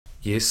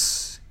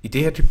Yes, i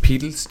det her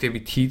kapitel skal vi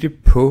kigge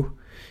på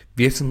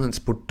virksomhedens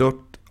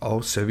produkt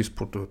og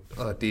serviceprodukt,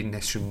 og det er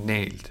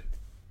nationalt,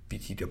 vi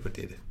kigger på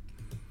dette.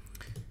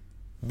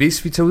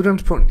 Hvis vi tager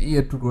udgangspunkt i,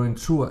 at du går en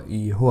tur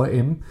i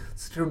H&M,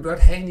 så kan du godt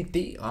have en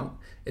idé om,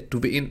 at du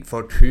vil ind for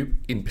at købe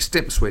en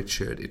bestemt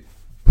sweatshirt, et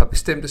par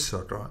bestemte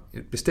sokker,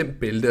 et bestemt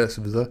bælte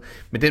osv.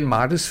 Men den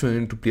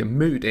markedsføring, du bliver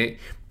mødt af,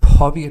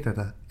 påvirker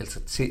dig altså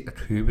til at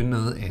købe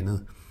noget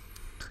andet.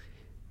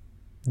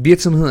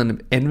 Virksomhederne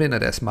anvender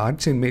deres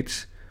marketing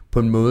mix på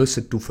en måde,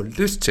 så du får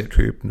lyst til at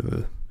købe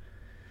noget,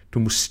 du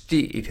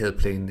måske ikke havde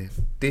planlagt.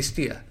 Det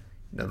sker,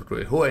 når du går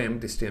i H&M,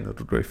 det sker, når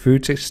du går i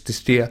Føtex, det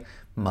sker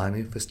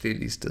mange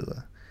forskellige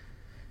steder.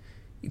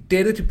 I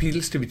dette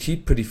kapitel skal vi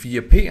kigge på de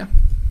 4 P'er,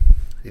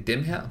 det er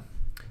dem her,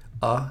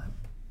 og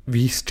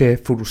vi skal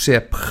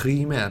fokusere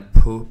primært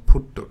på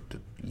produktet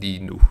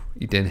lige nu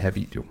i den her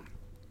video.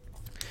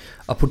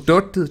 Og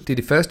produktet, det er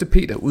det første P,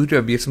 der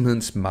udgør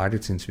virksomhedens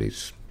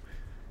marketingmix.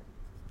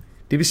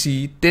 Det vil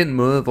sige den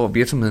måde, hvor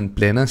virksomheden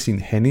blander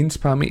sine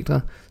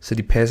handlingsparametre, så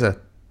de passer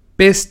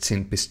bedst til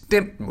en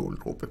bestemt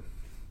målgruppe.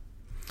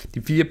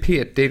 De 4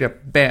 P'er dækker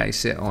hver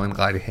især over en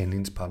række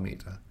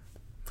handlingsparametre,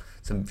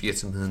 som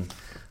virksomheden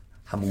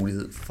har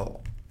mulighed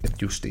for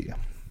at justere.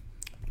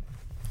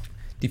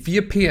 De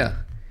 4 P'er,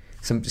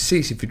 som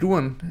ses i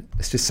figuren,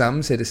 skal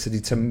sammensættes, så de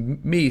tager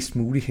mest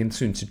mulig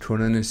hensyn til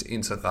kundernes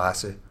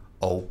interesse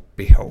og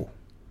behov.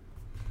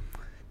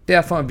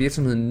 Derfor er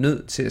virksomheden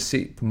nødt til at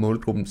se på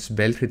målgruppens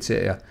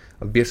valgkriterier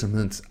og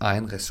virksomhedens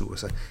egen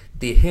ressourcer.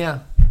 Det er her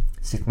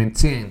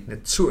segmentering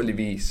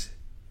naturligvis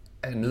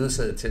er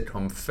nødsaget til at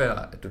komme før,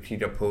 at du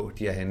kigger på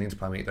de her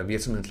handlingsparametre.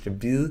 Virksomheden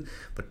skal vide,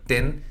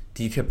 hvordan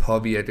de kan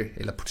påvirke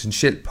eller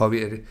potentielt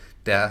påvirke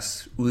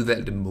deres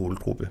udvalgte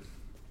målgruppe.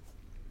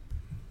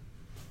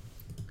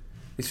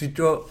 Hvis vi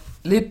går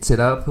lidt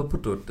tættere på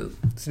produktet,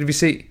 så vil vi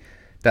se,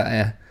 der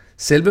er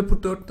selve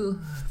produktet,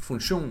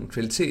 funktion,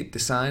 kvalitet,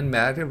 design,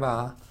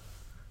 mærkevare,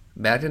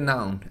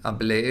 mærkenavn,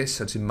 emballage,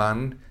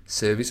 sortiment,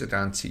 service og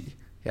garanti.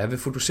 Jeg vil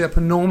fokusere på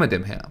nogle af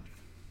dem her.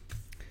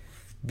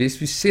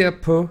 Hvis vi ser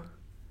på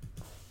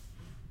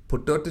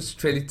produktets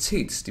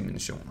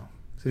kvalitetsdimensioner,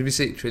 så vil vi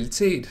se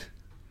kvalitet,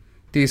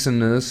 det er sådan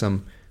noget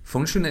som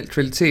funktionel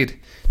kvalitet,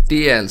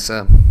 det er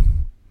altså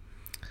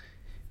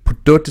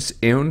produktets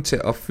evne til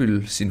at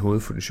opfylde sin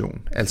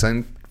hovedfunktion. Altså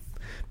en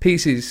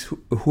PC's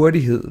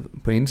hurtighed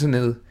på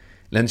internettet,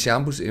 eller en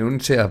shampoos evne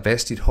til at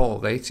vaske dit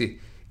hår rigtigt,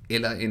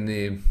 eller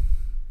en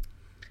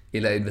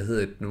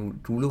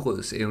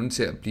gulerøds evne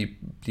til at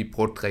blive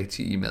brugt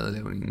rigtigt i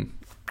madlavningen,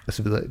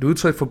 osv. Et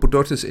udtryk for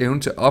produktets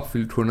evne til at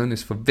opfylde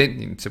kundernes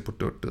forventning til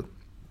produktet.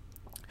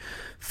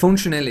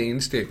 Funktionelle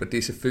egenskaber, det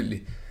er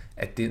selvfølgelig,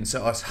 at den så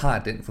også har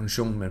den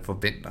funktion, man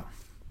forventer.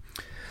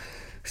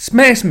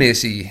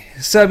 Smagsmæssigt,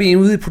 så er vi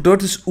ude i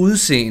produktets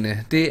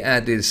udseende. Det er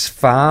dets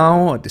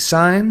farve og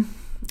design.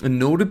 En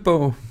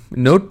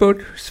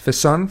notebook,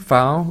 facon,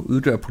 farve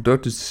udgør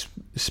produktets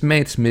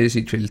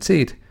smagsmæssige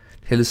kvalitet,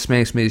 kaldet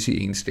smagsmæssige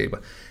egenskaber.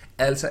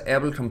 Altså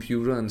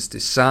Apple-computerens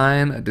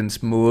design og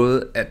dens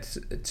måde at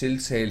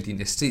tiltale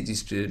dine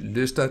æstetiske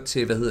lyster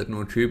til,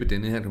 at købe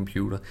denne her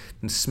computer,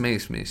 den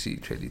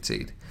smagsmæssige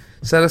kvalitet.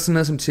 Så er der sådan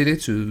noget som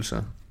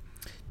tillidsydelser.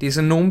 Det er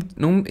så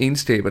nogle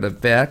egenskaber, der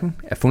hverken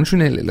er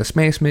funktionelle eller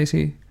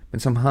smagsmæssige, men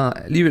som har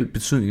alligevel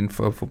betydning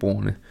for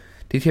forbrugerne.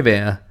 Det kan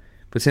være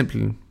for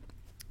eksempel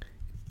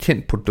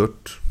kendt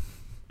produkt,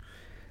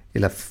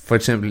 eller for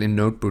eksempel en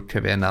notebook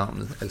kan være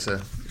navnet, altså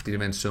det kan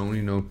være en Sony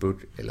notebook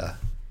eller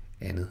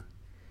andet.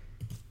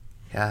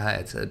 Her har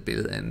jeg taget et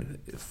billede af en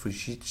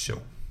Fujitsu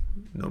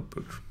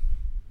notebook.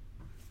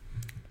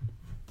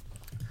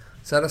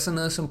 Så er der sådan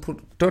noget som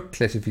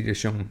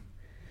produktklassifikation,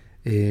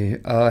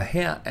 og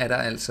her er der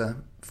altså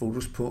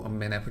fokus på, om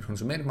man er på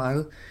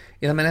konsumentmarkedet,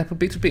 eller man er på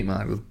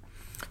B2B-markedet.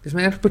 Hvis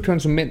man er på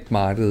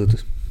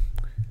konsumentmarkedet,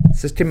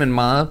 så skal man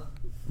meget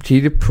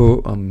kigge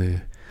på, om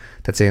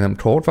der taler om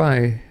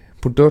kortvarige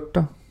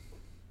produkter.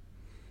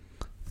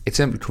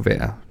 Eksempel kunne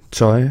være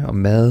tøj og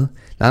mad.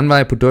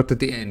 Langvarige produkter,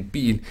 det er en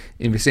bil,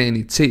 investering i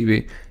et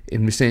tv,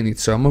 investering i et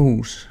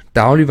sommerhus,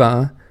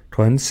 dagligvarer,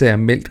 grøntsager,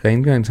 mælk,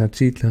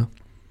 rengøringsartikler,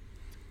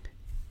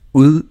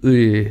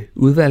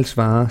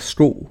 udvalgsvarer,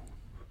 sko,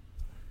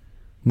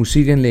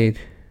 musikanlæg,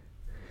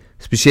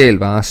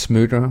 specialvarer,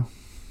 smykker,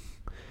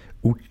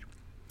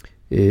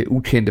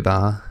 ukendte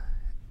varer,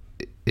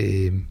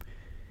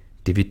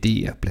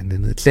 DVD'er blandt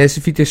andet.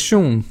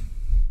 Klassifikation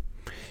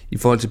i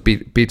forhold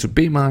til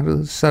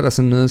B2B-markedet, så er der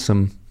sådan noget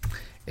som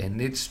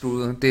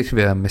netstuder, det kan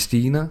være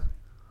maskiner,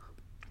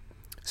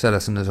 så er der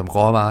sådan noget som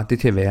råvarer, det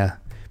kan være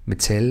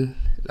metal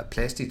eller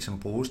plastik, som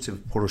bruges til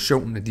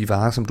produktionen af de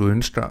varer, som du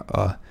ønsker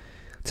at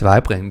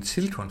tilvejebringe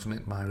til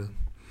konsumentmarkedet.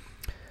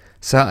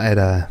 Så er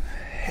der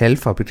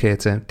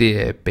halvfabrikater,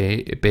 det er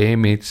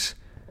bagemix,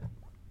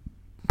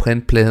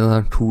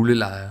 printplader,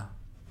 kuglelejer,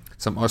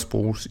 som også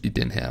bruges i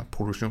den her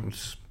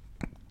produktions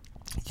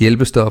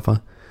hjælpestoffer,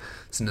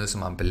 sådan noget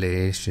som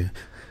emballage,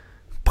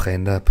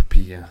 printer,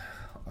 papir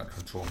og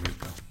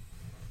kontormøbler.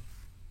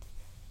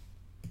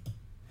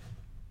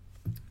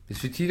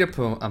 Hvis vi kigger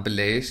på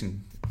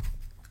emballagen,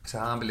 så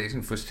har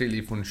emballagen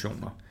forskellige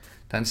funktioner.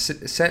 Der er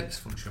en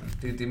salgsfunktion,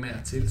 det er det med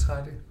at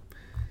tiltrække,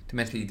 det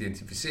man skal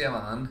identificere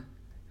varen,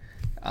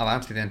 og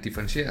varen skal gerne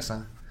differentiere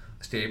sig,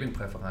 og skabe en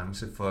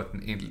præference for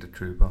den enkelte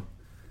køber.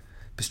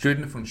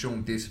 Beskyttende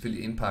funktion, det er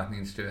selvfølgelig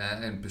indpakningen, det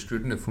er en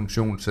beskyttende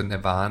funktion, sådan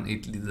at varen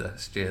ikke lider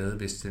skade,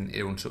 hvis den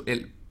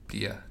eventuelt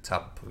bliver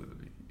tabt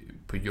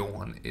på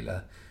jorden, eller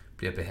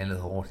bliver behandlet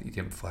hårdt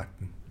igennem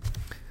fragten.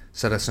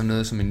 Så er der så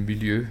noget som en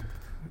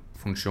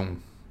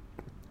miljøfunktion.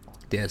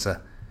 Det er altså,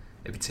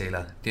 at vi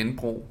taler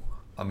genbrug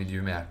og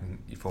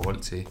miljømærkning i forhold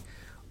til,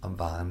 om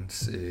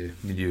varens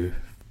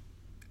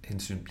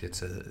miljøhensyn bliver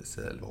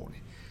taget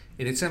alvorligt.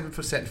 Et eksempel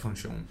på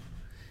salgsfunktion,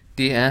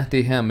 det er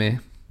det her med,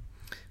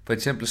 for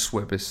eksempel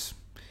swappes.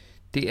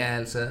 Det er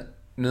altså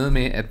noget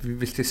med, at vi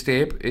vil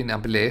skabe en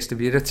emballage, der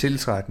virker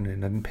tiltrækkende,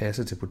 når den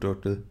passer til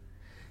produktet.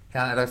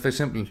 Her er der for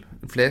eksempel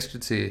en flaske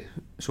til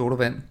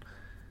sodavand.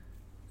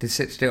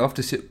 Det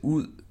ofte ser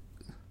ud,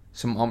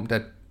 som om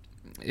der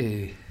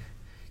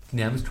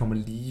nærmest kommer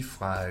lige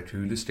fra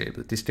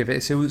køleskabet. Det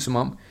skal se ud som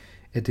om,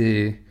 at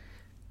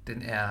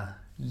den er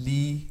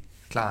lige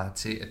klar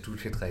til, at du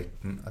kan drikke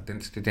den, og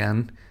den skal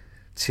gerne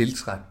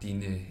tiltrække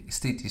dine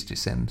æstetiske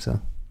sanser.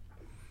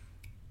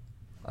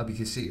 Og vi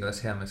kan se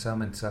også her, men så har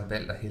man så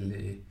valgt at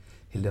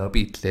hælde op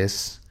i et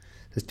glas.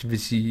 Så det vil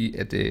sige,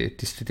 at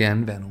det skal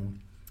gerne være nogle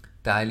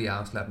dejlige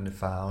afslappende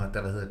farver,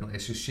 der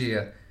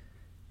associerer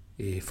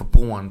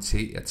forbrugeren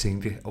til at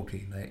tænke, okay,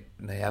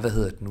 når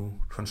jeg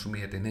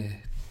konsumerer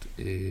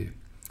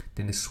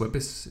denne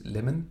Swappes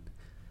Lemon,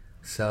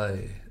 så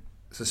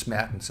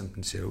smager den, som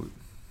den ser ud.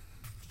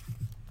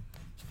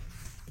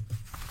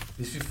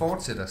 Hvis vi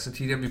fortsætter, så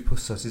kigger vi på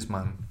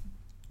sortiment.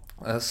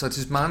 Og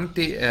sortiment,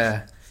 det er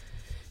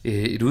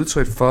et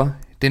udtryk for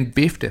den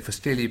vifte af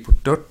forskellige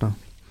produkter,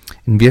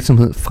 en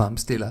virksomhed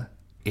fremstiller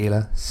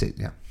eller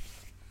sælger.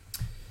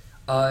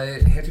 Og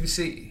her kan vi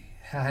se,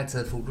 her har jeg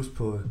taget fokus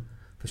på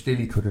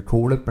forskellige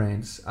Coca-Cola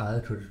brands,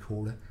 eget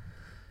Coca-Cola.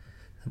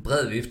 En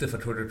bred vifte fra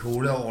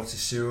Coca-Cola over til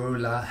Zero,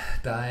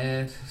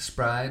 Diet,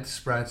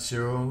 Sprite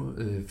Zero,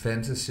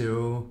 Fanta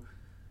Zero,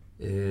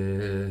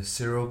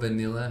 Zero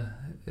Vanilla,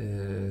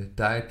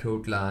 Diet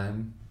Coke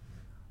Lime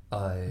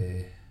og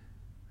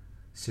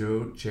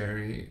Zero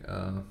Cherry.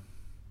 Og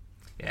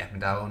ja,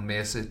 men der er jo en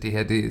masse. Det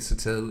her det er så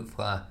taget ud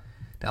fra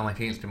det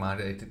amerikanske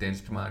marked og det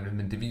danske marked,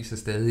 men det viser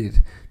stadig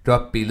et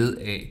godt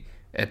billede af,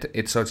 at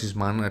et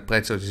sortiment og et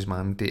bredt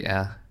sortiment, det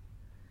er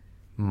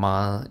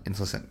meget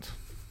interessant.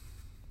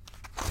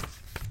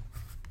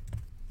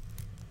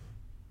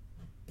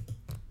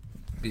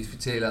 Hvis vi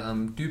taler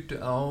om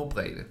dybde og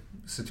bredde,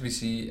 så kan vi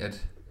sige,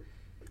 at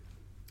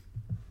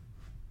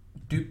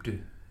dybde,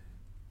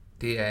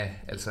 det er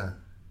altså,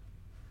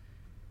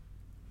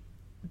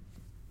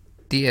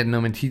 det er, når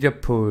man kigger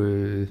på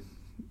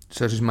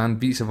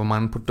sortimentet, viser, hvor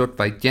mange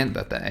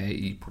produktvarianter der er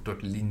i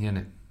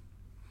produktlinjerne.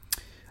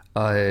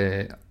 Og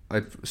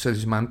et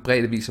sortiment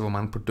bredde viser, hvor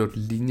mange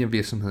produktlinjer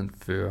virksomheden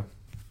fører.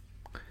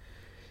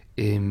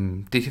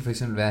 Det kan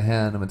fx være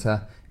her, når man tager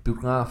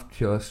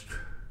biografkiosk,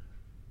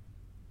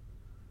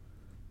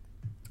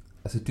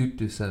 altså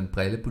dybde, så en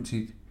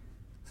brillebutik,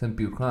 så en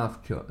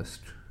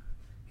biografkiosk,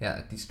 her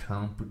er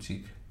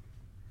discountbutik,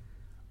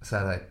 og så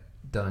er der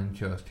et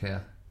døgnkiosk her,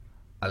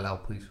 og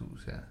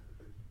lavprishus her.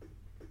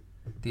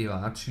 Det er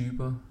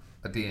varetyper,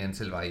 og det er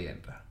antal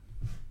varianter.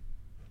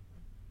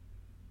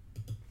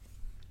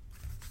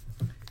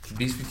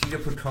 Hvis vi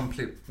kigger på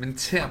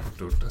komplementære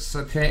produkter,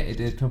 så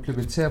kan et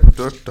komplementære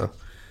produkter,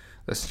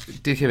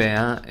 det kan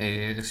være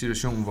en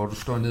situation, hvor du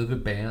står nede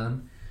ved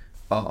bageren,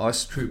 og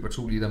også køber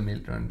 2 liter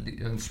mælk og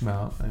en smør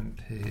og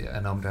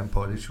en omgang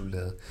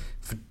pålægchokolade,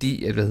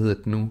 fordi at,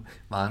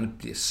 varerne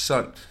bliver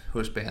solgt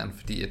hos bageren,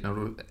 fordi at når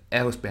du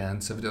er hos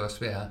bageren, så vil det også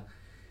være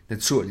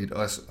naturligt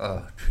også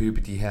at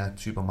købe de her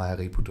typer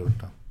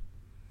mejeriprodukter.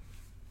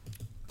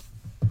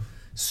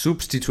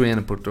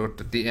 Substituerende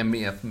produkter, det er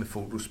mere med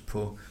fokus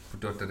på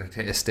produkter, der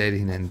kan erstatte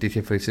hinanden. Det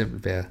kan for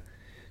eksempel være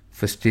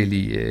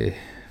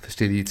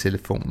forskellige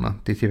telefoner.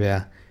 Det kan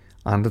være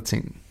andre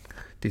ting.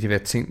 Det kan være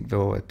ting,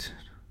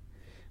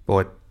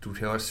 hvor du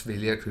kan også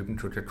vælge at købe en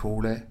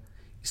Coca-Cola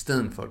i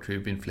stedet for at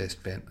købe en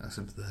flaske vand og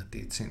så videre.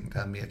 Det er ting,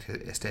 der mere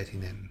kan erstatte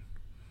hinanden.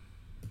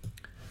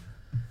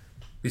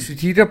 Hvis vi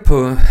kigger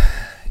på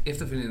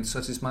efterfølgende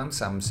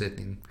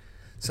sortimentssammensætningen,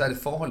 så er det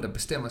forhold, der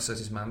bestemmer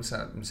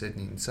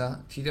sortimentssammensætningen. Så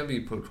kigger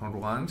vi på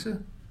konkurrence,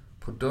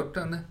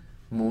 produkterne,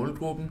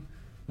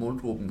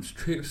 målgruppens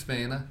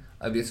købsvaner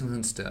og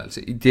virksomhedens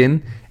størrelse.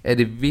 Igen er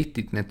det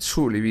vigtigt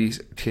naturligvis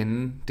at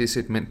kende det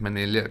segment, man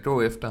vælger at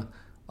gå efter,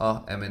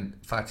 og at man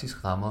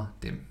faktisk rammer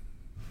dem.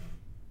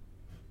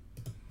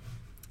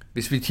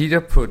 Hvis vi kigger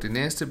på det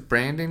næste,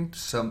 branding,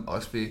 som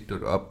også vil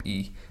dukke op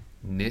i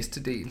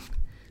næste del,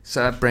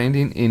 så er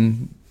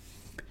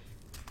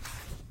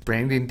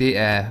branding,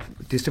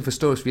 det skal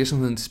forstås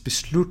virksomhedens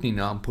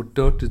beslutninger om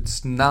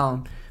produktets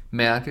navn,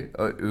 mærke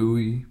og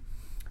øvrige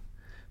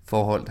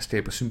forhold, der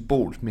skaber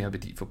symbolsk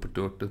merværdi for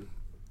produktet.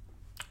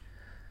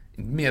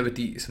 En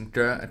merværdi, som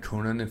gør, at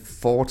kunderne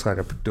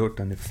foretrækker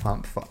produkterne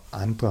frem for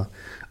andre,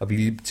 og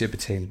villige til at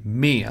betale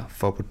mere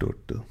for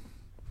produktet.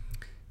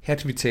 Her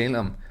kan vi tale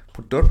om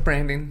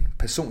produktbranding,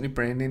 personlig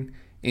branding,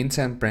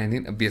 intern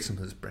branding og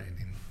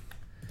virksomhedsbranding.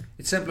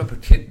 Eksempler på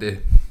kendte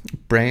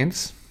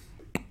brands.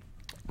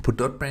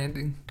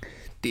 Produktbranding,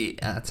 det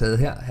er taget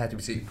her. Her kan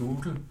vi se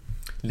Google,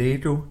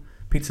 Lego,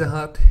 Pizza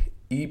Hut,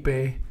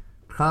 eBay,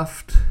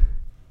 Kraft,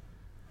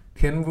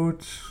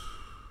 Kenwood,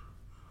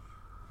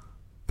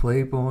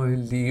 Playboy,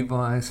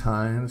 Levi's,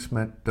 Heinz,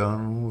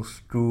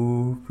 McDonald's,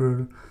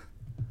 Google,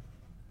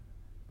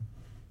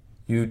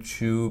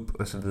 YouTube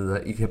og så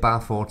videre. I kan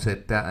bare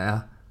fortsætte. Der er,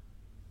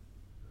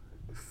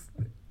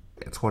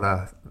 jeg tror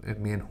der er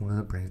mere end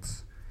 100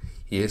 brands.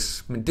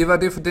 Yes, men det var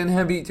det for den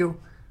her video.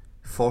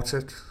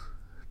 Fortsæt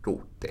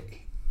god dag.